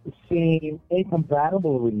seem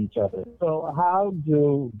incompatible with each other. So how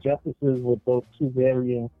do justices with those two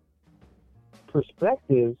varying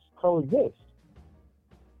perspectives coexist?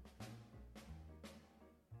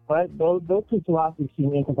 Right? Those two philosophies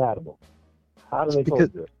seem incompatible. How do they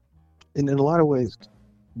coexist? In a lot of ways,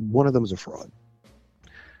 one of them is a fraud.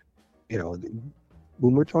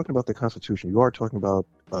 When we're talking about the Constitution, you are talking about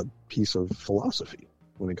a piece of philosophy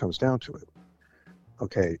when it comes down to it.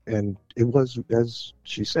 Okay, and it was, as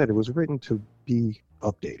she said, it was written to be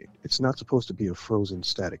updated. It's not supposed to be a frozen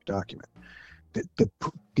static document.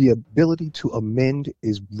 The ability to amend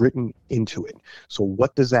is written into it. So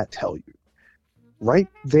what does that tell you? right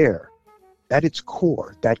there, at its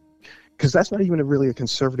core, that because that's not even really a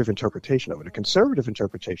conservative interpretation of it. A conservative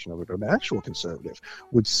interpretation of it, or an actual conservative,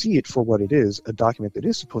 would see it for what it is, a document that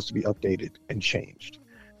is supposed to be updated and changed.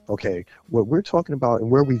 Okay, what we're talking about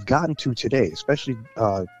and where we've gotten to today, especially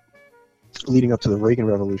leading up to the Reagan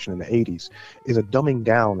Revolution in the 80s, is a dumbing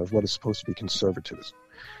down of what is supposed to be conservatism.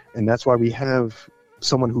 And that's why we have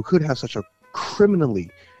someone who could have such a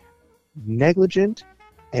criminally negligent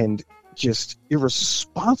and just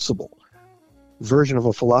irresponsible version of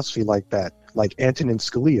a philosophy like that, like Antonin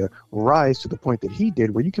Scalia, rise to the point that he did,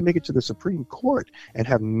 where you can make it to the Supreme Court and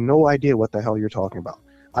have no idea what the hell you're talking about.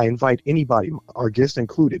 I invite anybody, our guest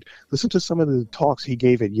included, listen to some of the talks he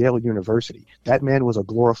gave at Yale University. That man was a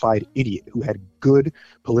glorified idiot who had good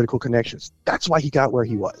political connections. That's why he got where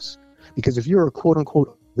he was. Because if you're a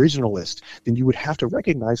quote-unquote originalist, then you would have to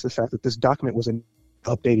recognize the fact that this document was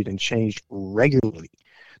updated and changed regularly.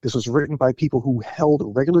 This was written by people who held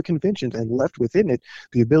regular conventions and left within it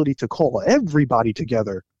the ability to call everybody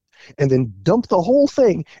together and then dump the whole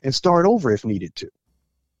thing and start over if needed to.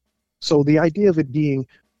 So the idea of it being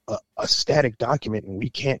a static document and we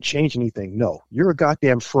can't change anything, no. You're a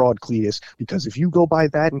goddamn fraud, Cletus, because if you go by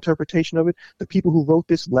that interpretation of it, the people who wrote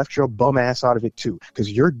this left your bum ass out of it too,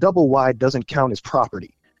 because your double wide doesn't count as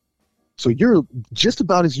property. So you're just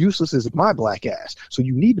about as useless as my black ass. So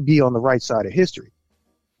you need to be on the right side of history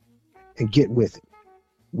and get with it.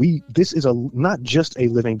 This is not just a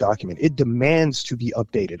living document. It demands to be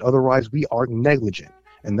updated. Otherwise, we are negligent.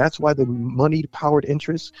 And that's why the money-powered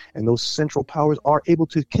interests and those central powers are able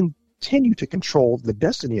to continue to control the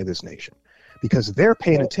destiny of this nation because they're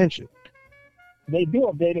paying attention. They do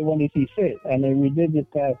update it when they see fit. I mean, we did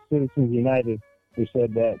just pass Citizens United, who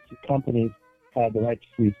said that companies have the right to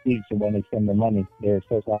free speech, and when they spend the money, they're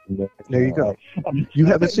so often. There you go. You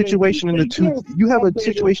have a situation in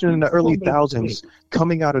the early thousands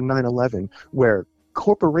coming out of 9/11 where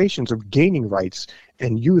corporations are gaining rights,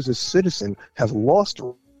 and you as a citizen have lost.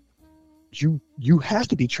 You have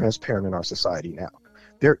to be transparent in our society now.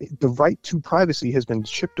 The right to privacy has been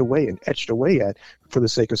chipped away and etched away at for the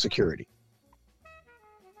sake of security.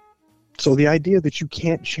 So the idea that you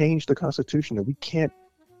can't change the Constitution, that we can't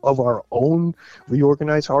of our own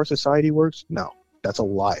reorganize how our society works, no, that's a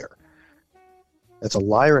liar. That's a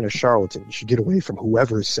liar and a charlatan. You should get away from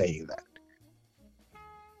whoever is saying that.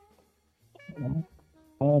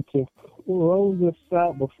 To close this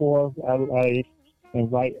out before I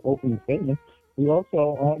invite open statements, we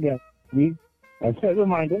also, as a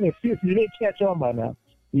reminder, if you didn't catch on by now,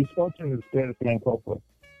 we spoke to the spirit of Sam Copeland,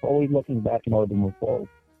 always looking back in order to move forward.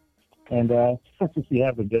 And since we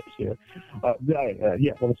have a guest here, well,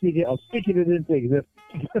 I'm speaking it into existence.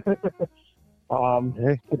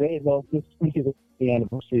 Today is also the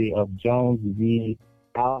anniversary of Jones v.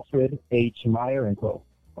 Alfred H. Meyer and Co.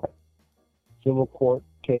 Civil court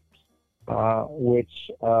case,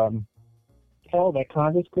 which held that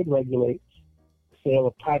Congress could regulate the sale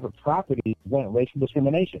of private property to prevent racial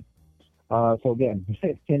discrimination. So again,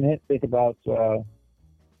 think about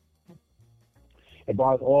it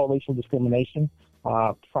bars all racial discrimination,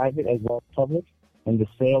 private as well as public, in the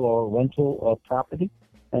sale or rental of property,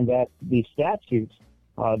 and that the statutes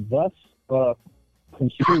thus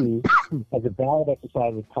construed as a valid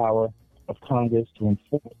exercise of power of Congress to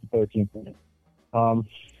enforce the 13th Amendment. I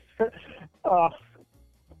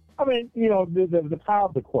mean, the power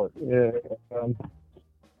of the court.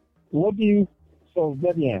 So,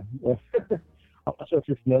 Debbie-Ann, I'm not sure if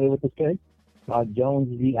you're familiar with this case. Jones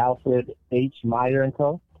v. Alfred H. Meyer and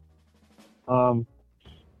Co.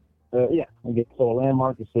 We get a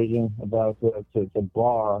landmark decision about to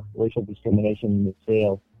bar racial discrimination in the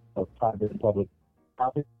sale of private and public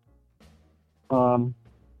property.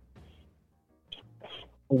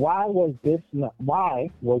 Why was this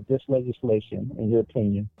legislation, in your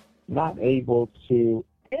opinion, not able to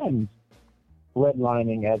end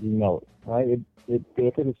redlining as we know it? Right?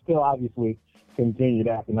 It could have still obviously continued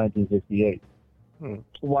after 1968.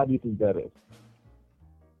 Why do you think that is?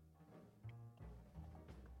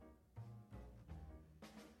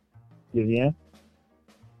 Vivian?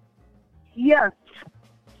 Yes.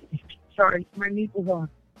 Sorry, my niece is on.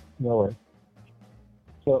 No worries.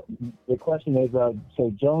 So the question is,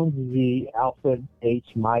 so Jones v. Alfred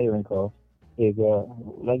H. Meyer and Co. is a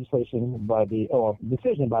decision by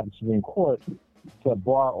the Supreme Court to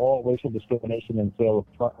bar all racial discrimination in the sale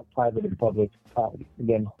of private and public property.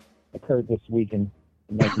 Again, occurred this week in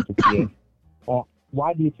 1968.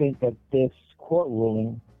 Why do you think that this court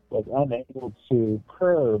ruling was unable to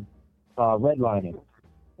curb redlining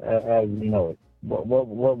as we know it? What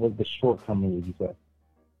was the shortcoming, would you say?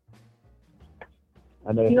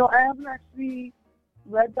 I haven't actually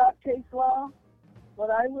read that case law, but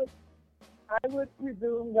I would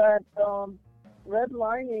presume that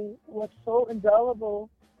redlining was so indelible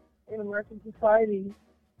in American society,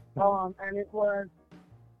 and it was,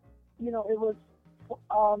 it was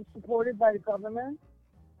supported by the government,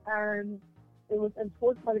 and it was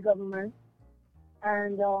enforced by the government,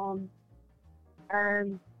 and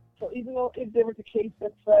so even though if there was a case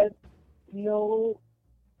that said no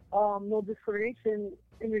discrimination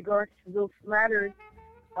in regards to those matters,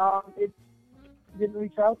 it didn't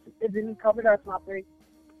reach out. It didn't cover that topic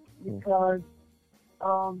because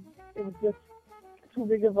it was just too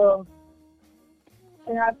big of a.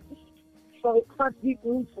 It had so deep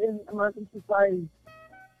roots in American society.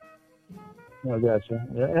 I gotcha.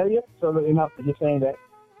 Yeah. So you're saying that,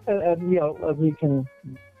 as we can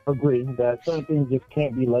agree that certain things just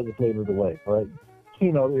can't be legislated away, right?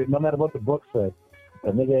 No matter what the book says,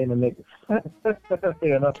 a nigga ain't a nigga.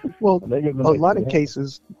 Well, a lot of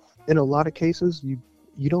cases, in a lot of cases,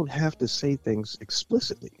 you don't have to say things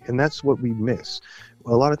explicitly, and that's what we miss. A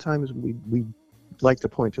lot of times we like to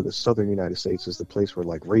point to the southern United States as the place where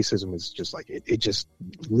like racism is just like it just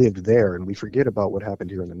lived there, and we forget about what happened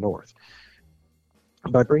here in the North.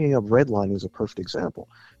 By bringing up redlining is a perfect example.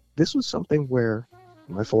 This was something where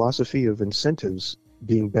my philosophy of incentives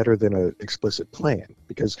being better than an explicit plan,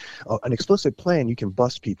 because an explicit plan, you can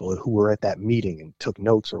bust people who were at that meeting and took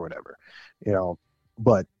notes or whatever,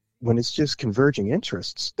 but when it's just converging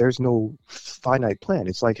interests, there's no finite plan.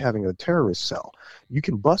 It's like having a terrorist cell. You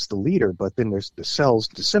can bust the leader, but then there's the cells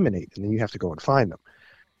disseminate, and then you have to go and find them.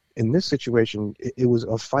 In this situation, it was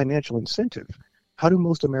a financial incentive. How do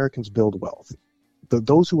most Americans build wealth?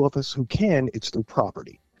 Those of us who can, it's through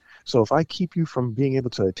property. So if I keep you from being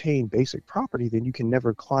able to attain basic property, then you can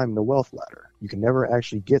never climb the wealth ladder. You can never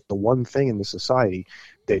actually get the one thing in the society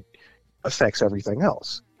that affects everything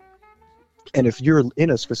else. And if you're in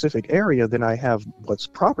a specific area, then I have what's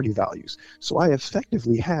property values. So I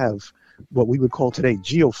effectively have what we would call today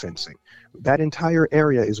geofencing. That entire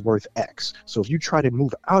area is worth X. So if you try to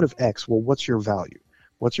move out of X, well, what's your value?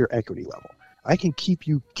 What's your equity level? I can keep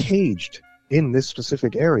you caged in this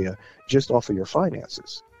specific area just off of your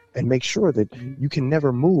finances and make sure that you can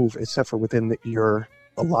never move except for within your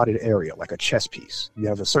allotted area, like a chess piece. You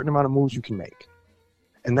have a certain amount of moves you can make.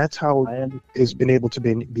 And that's how it's been able to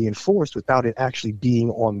be enforced without it actually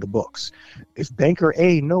being on the books. If Banker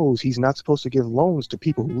A knows he's not supposed to give loans to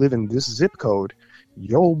people who live in this zip code,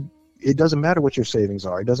 it doesn't matter what your savings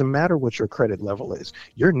are. It doesn't matter what your credit level is.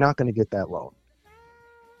 You're not going to get that loan.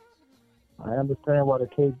 I understand what a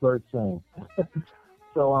cage bird's saying.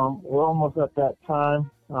 So we're almost at that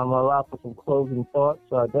time. I'm allowed for some closing thoughts.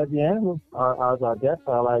 Debbie Ann, as our guest,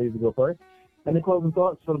 I'll allow you to go first. Any closing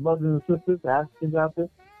thoughts for the brothers and sisters, Africans out there?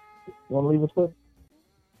 You want to leave us with?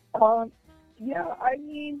 Yeah, I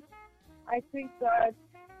mean, I think that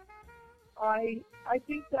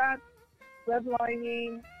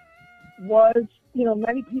redlining was,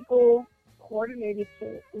 many people coordinated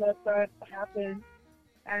to let that happen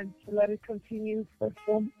and to let it continue for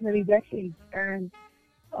so many decades. And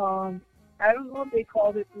I don't know if they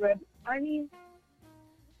called it red. I mean,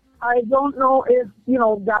 I don't know if,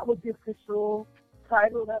 that was the official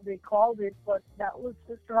title that they called it, but that was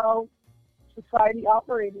just how society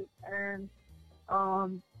operated. And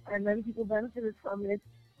many people benefited from it.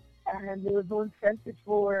 And there was no incentive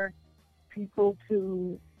for people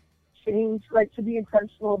to change, to be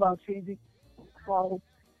intentional about changing how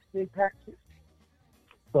they practice.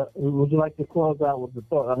 But would you like to close out with the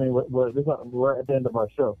thought? I mean, we're at the end of our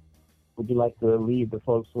show. Would you like to leave the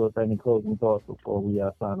folks with any closing thoughts before we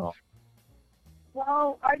sign off?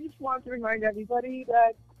 Well, I just want to remind everybody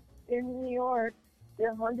that in New York,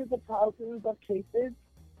 there are hundreds of thousands of cases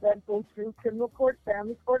that go through criminal court,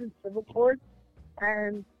 family court, and civil court.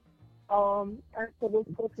 And so those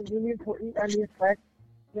courts are really important, and they affect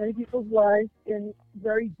many people's lives in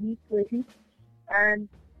very deep ways. And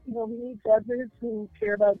we need judges who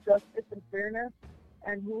care about justice and fairness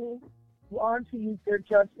and who want to use their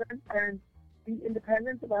judgment and be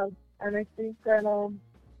independent about it. And I think that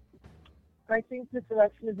this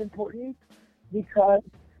election is important because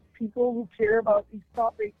people who care about these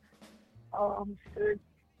topics should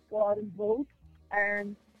go out and vote.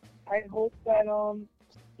 And I hope that,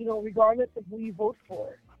 regardless of who you vote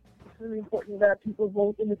for, it's really important that people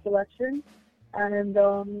vote in this election and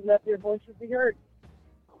let their voices be heard.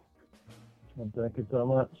 And thank you so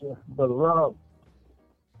much. Brother Rob,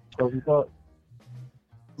 what you thought?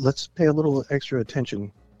 Let's pay a little extra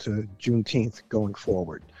attention to Juneteenth going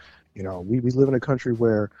forward. We live in a country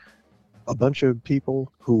where a bunch of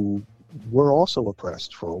people who were also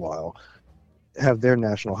oppressed for a while have their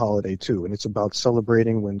national holiday too, and it's about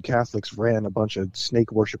celebrating when Catholics ran a bunch of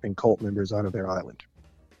snake-worshipping cult members out of their island.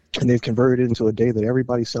 And they've converted it into a day that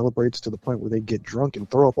everybody celebrates to the point where they get drunk and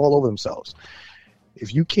throw up all over themselves.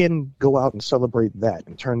 If you can go out and celebrate that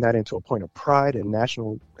and turn that into a point of pride and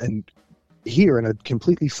national, and here in a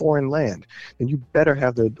completely foreign land, then you better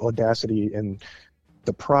have the audacity and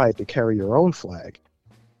the pride to carry your own flag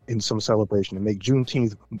in some celebration and make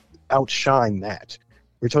Juneteenth outshine that.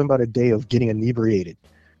 We're talking about a day of getting inebriated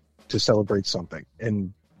to celebrate something.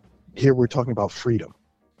 And here we're talking about freedom.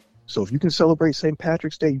 So if you can celebrate St.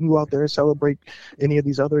 Patrick's Day, you can go out there and celebrate any of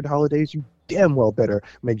these other holidays, you damn well better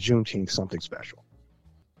make Juneteenth something special.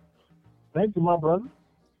 Thank you, my brother.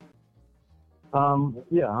 I'm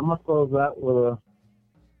going to close that with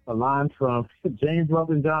a line from James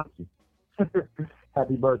Weldon Johnson.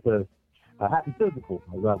 Happy birthday. Happy physical,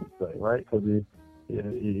 as I would say, right? Because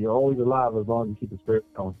you're always alive as long as you keep the spirit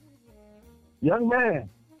going. Young man,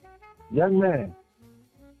 your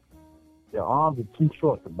arms are too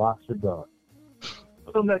short to box your dog.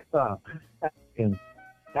 Until next time,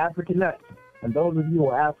 African Next, and those of you who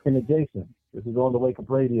are African adjacent, this is On the Wake Up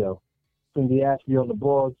Radio. Cindy Ashby on the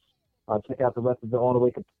boards. Check out the rest of the On the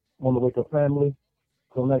Wake Up family.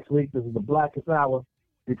 Until next week, this is the Blackest Hour.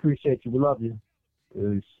 We appreciate you. We love you.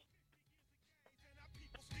 Peace.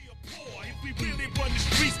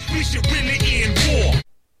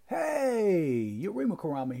 Hey, Yurima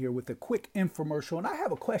Karama here with a quick infomercial, and I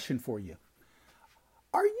have a question for you.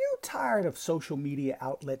 Are you tired of social media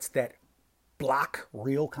outlets that block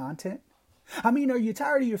real content? I mean, are you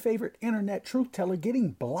tired of your favorite internet truth teller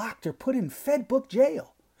getting blocked or put in Fedbook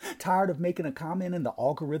jail? Tired of making a comment and the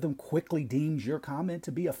algorithm quickly deems your comment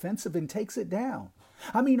to be offensive and takes it down?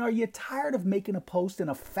 I mean, are you tired of making a post and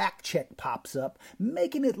a fact check pops up,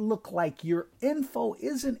 making it look like your info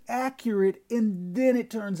isn't accurate, and then it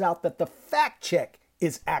turns out that the fact check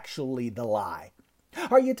is actually the lie?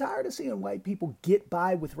 Are you tired of seeing white people get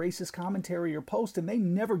by with racist commentary or posts and they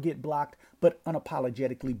never get blocked, but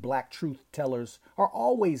unapologetically black truth tellers are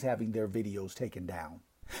always having their videos taken down?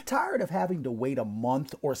 Tired of having to wait a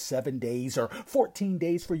month or 7 days or 14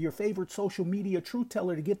 days for your favorite social media truth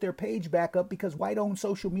teller to get their page back up because white-owned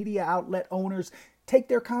social media outlet owners take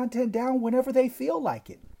their content down whenever they feel like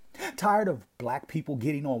it? Tired of black people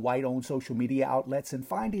getting on white-owned social media outlets and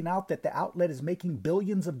finding out that the outlet is making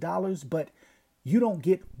billions of dollars, but you don't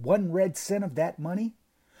get 1 red cent of that money?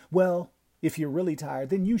 Well, if you're really tired,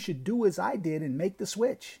 then you should do as I did and make the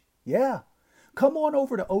switch. Yeah. Come on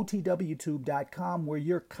over to otwtube.com where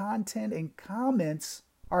your content and comments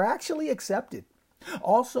are actually accepted.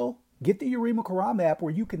 Also, get the Yurima Karama app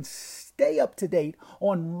where you can stay up to date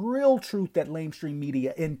on real truth that lamestream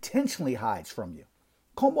media intentionally hides from you.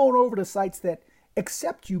 Come on over to sites that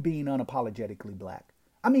accept you being unapologetically black.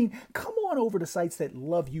 I mean, come on over to sites that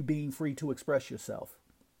love you being free to express yourself.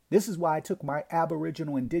 This is why I took my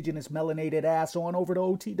Aboriginal Indigenous melanated ass on over to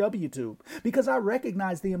OTWTube, because I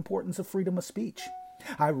recognize the importance of freedom of speech.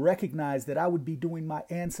 I recognize that I would be doing my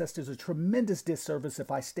ancestors a tremendous disservice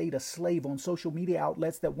if I stayed a slave on social media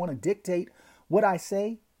outlets that want to dictate what I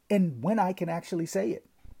say and when I can actually say it.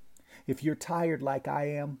 If you're tired like I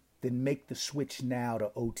am, then make the switch now to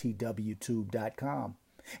otwtube.com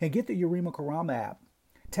and get the Yurima Karama app.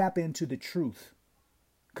 Tap into the truth,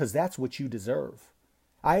 because that's what you deserve.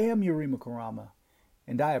 I am Yurima Karama,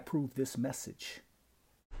 and I approve this message.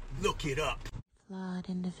 Look it up. Flawed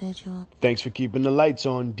individual. Thanks for keeping the lights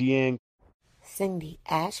on, Deang. Cindy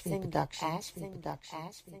Ashby Production.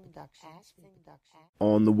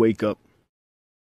 On the Wake Up.